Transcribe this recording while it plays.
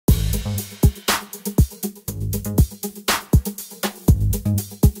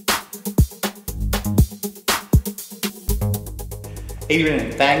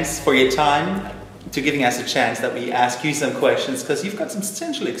Adrian, thanks for your time, to giving us a chance that we ask you some questions, because you've got some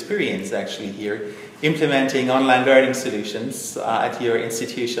substantial experience actually here implementing online learning solutions at your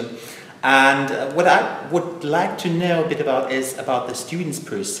institution. And what I would like to know a bit about is about the students'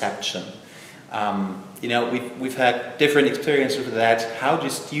 perception. You know, we've had different experiences with that. How do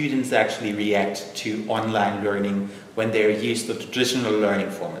students actually react to online learning when they're used to traditional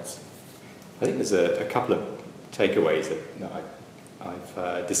learning formats? I think there's a couple of takeaways that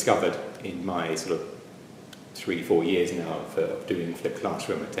I've discovered in my sort of 3-4 years now of doing flipped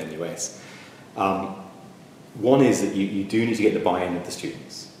classroom at NUS. One is that you do need to get the buy-in of the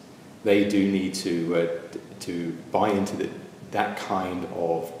students. They do need to buy into that kind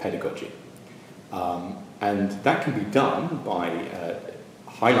of pedagogy. And that can be done by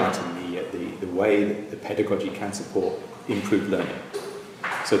highlighting the way that the pedagogy can support improved learning.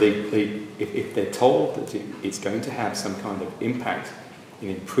 So if they're told that it's going to have some kind of impact in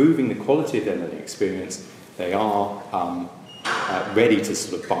improving the quality of their learning experience, they are ready to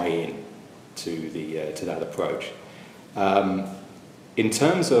sort of buy in to that approach. In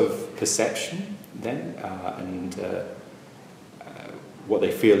terms of perception, then, and what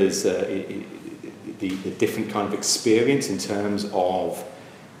they feel is the different kind of experience in terms of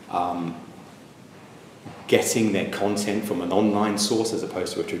getting their content from an online source as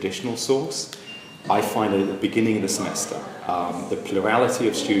opposed to a traditional source. I find that at the beginning of the semester, the plurality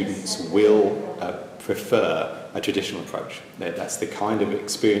of students will prefer a traditional approach. That's the kind of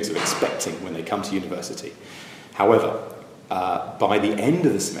experience of expecting when they come to university. However, by the end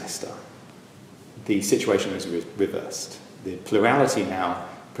of the semester, the situation is reversed. The plurality now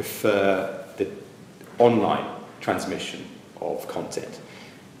prefer the online transmission of content.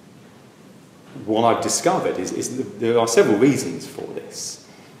 What I've discovered is that there are several reasons for this.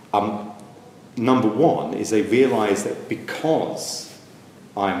 Number one is they realise that because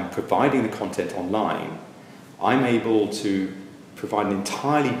I'm providing the content online, I'm able to provide an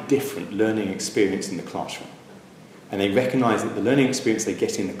entirely different learning experience in the classroom. And they recognise that the learning experience they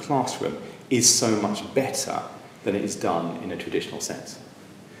get in the classroom is so much better than it is done in a traditional sense.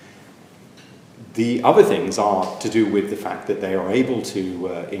 The other things are to do with the fact that they are able to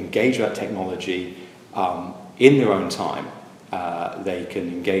engage that technology in their own time. They can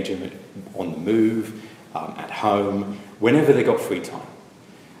engage in it on the move, at home, whenever they've got free time.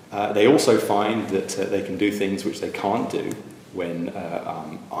 They also find that they can do things which they can't do when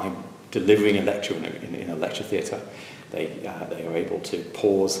I'm delivering a lecture in a lecture theatre. They are able to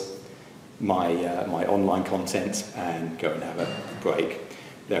pause my online content and go and have a break.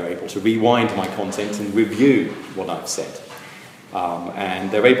 They're able to rewind my content and review what I've said.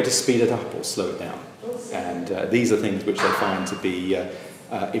 And they're able to speed it up or slow it down. And these are things which they find to be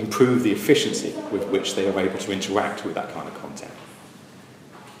improve the efficiency with which they are able to interact with that kind of content.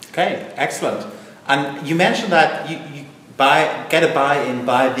 Okay, excellent. And you mentioned that you get a buy-in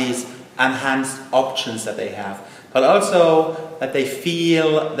by these enhanced options that they have, but also that they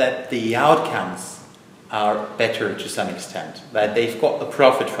feel that the outcomes are better to some extent, that they've got a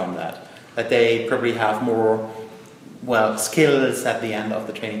profit from that, that they probably have more, well, skills at the end of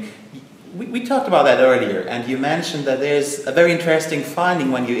the training. We talked about that earlier, and you mentioned that there's a very interesting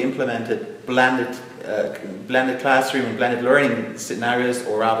finding when you implemented blended classroom and blended learning scenarios,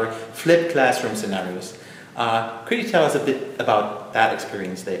 or rather flipped classroom scenarios. Could you tell us a bit about that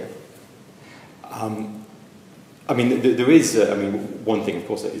experience there? I mean, there is, one thing, of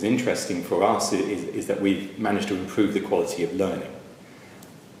course, that is interesting for us is that we've managed to improve the quality of learning.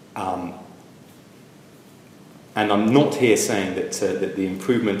 And I'm not here saying that the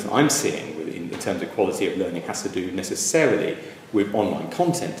improvement I'm seeing in terms of quality of learning has to do necessarily with online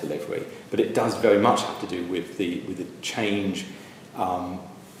content delivery, but it does very much have to do with the change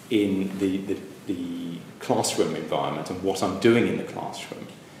in the classroom environment and what I'm doing in the classroom.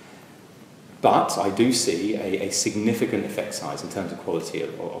 But I do see a significant effect size in terms of quality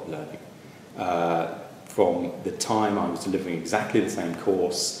of learning. From the time I was delivering exactly the same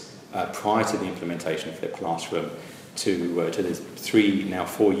course prior to the implementation of Flipped Classroom to the 3, now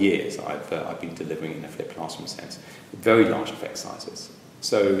 4 years I've been delivering in a Flipped Classroom sense. Very large effect sizes.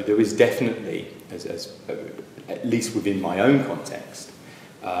 So there is definitely, at least within my own context,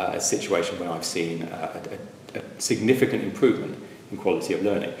 a situation where I've seen a significant improvement in quality of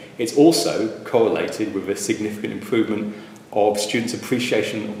learning. It's also correlated with a significant improvement of students'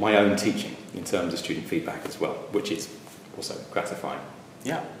 appreciation of my own teaching in terms of student feedback as well, which is also gratifying.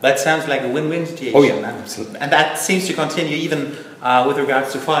 Yeah, that sounds like a win-win situation. Oh yeah, absolutely. And that seems to continue even with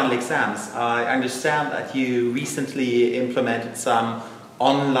regards to final exams. I understand that you recently implemented some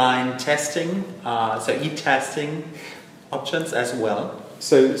online testing, so e-testing. options as well?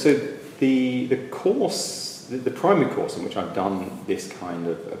 So the course, the primary course in which I've done this kind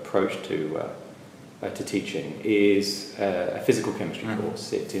of approach to teaching is a physical chemistry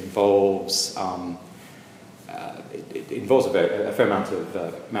course. It involves a fair amount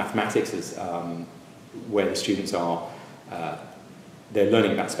of mathematics, where the students are they're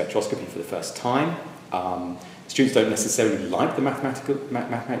learning about spectroscopy for the first time. Students don't necessarily like the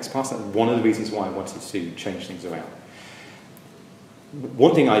mathematics part. That's one of the reasons why I wanted to change things around.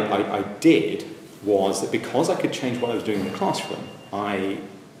 One thing I did was that because I could change what I was doing in the classroom, I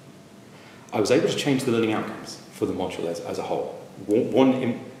was able to change the learning outcomes for the module as a whole. One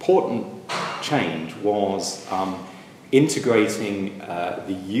important change was integrating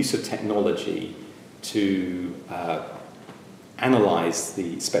the use of technology to analyze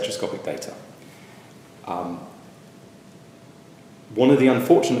the spectroscopic data. One of the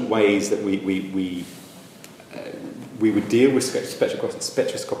unfortunate ways that we would deal with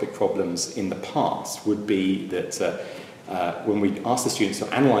spectroscopic problems in the past would be that when we ask the students to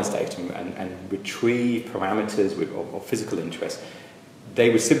analyze data and retrieve parameters of physical interest, they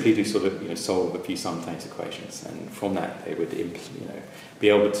would simply do sort of solve a few simultaneous equations, and from that they would be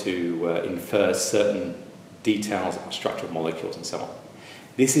able to infer certain details of the structure of molecules and so on.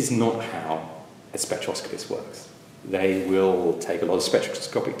 This is not how a spectroscopist works. They will take a lot of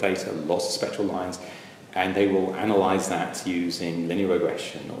spectroscopic data, lots of spectral lines, and they will analyze that using linear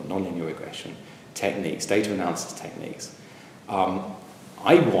regression or nonlinear regression techniques, data analysis techniques.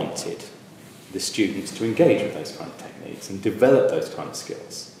 I wanted the students to engage with those kind of techniques and develop those kind of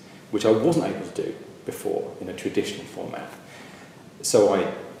skills, which I wasn't able to do before in a traditional format.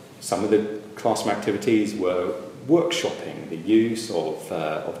 So some of the classroom activities were workshopping the use of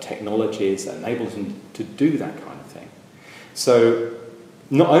technologies that enabled them to do that kind of thing. So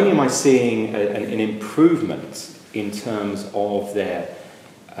not only am I seeing an improvement in terms of their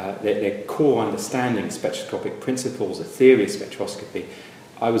core understanding of spectroscopic principles, the theory of spectroscopy,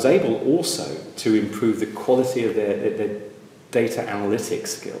 I was able also to improve the quality of their data analytics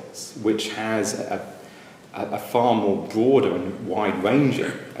skills, which has a far more broader and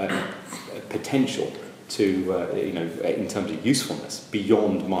wide-ranging potential to, in terms of usefulness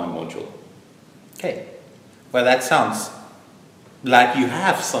beyond my module. Okay, well that sounds like you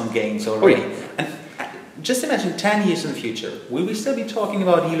have some gains already. Oh, yeah. And just imagine 10 years in the future, will we still be talking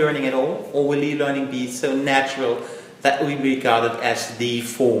about e-learning at all, or will e-learning be so natural that we regard it as the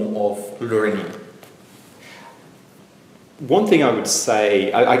form of learning? One thing I would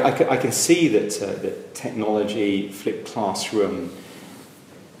say, I can see that technology, flipped classroom,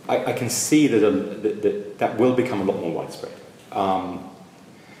 I can see that will become a lot more widespread.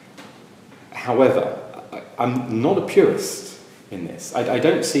 However, I'm not a purist in this. I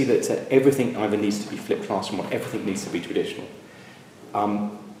don't see that everything either needs to be flipped classroom or everything needs to be traditional.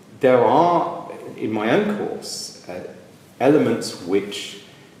 There are, in my own course, elements which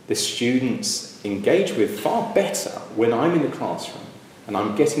the students engage with far better when I'm in the classroom and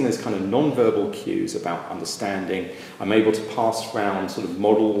I'm getting those kind of non-verbal cues about understanding. I'm able to pass around sort of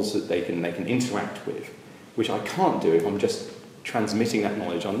models that they can interact with, which I can't do if I'm just transmitting that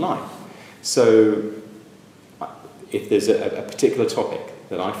knowledge online. So if there's a particular topic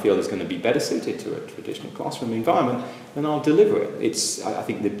that I feel is going to be better suited to a traditional classroom environment, then I'll deliver it. I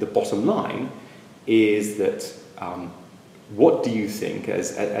think the bottom line is that what do you think,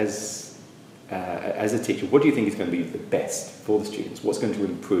 as a teacher, what do you think is going to be the best for the students? What's going to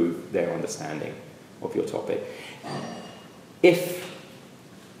improve their understanding of your topic? If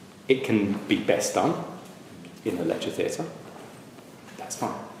it can be best done in the lecture theatre, that's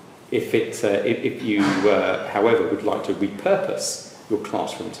fine. If you, however, would like to repurpose your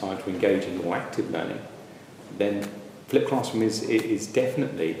classroom time to engage in more active learning, then flipped classroom is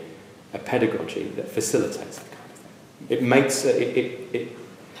definitely a pedagogy that facilitates that kind of thing. It makes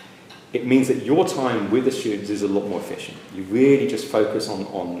it means that your time with the students is a lot more efficient. You really just focus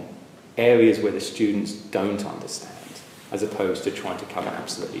on areas where the students don't understand, as opposed to trying to cover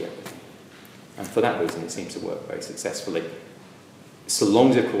absolutely everything. And for that reason, it seems to work very successfully. So long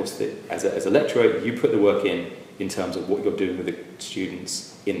as, of course, that as a lecturer, you put the work in terms of what you're doing with the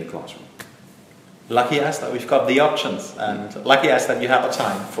students in the classroom. Lucky us that we've got the options, and lucky us that you have the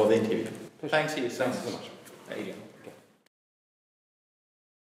time for the interview. Thanks to you so much, Adrian.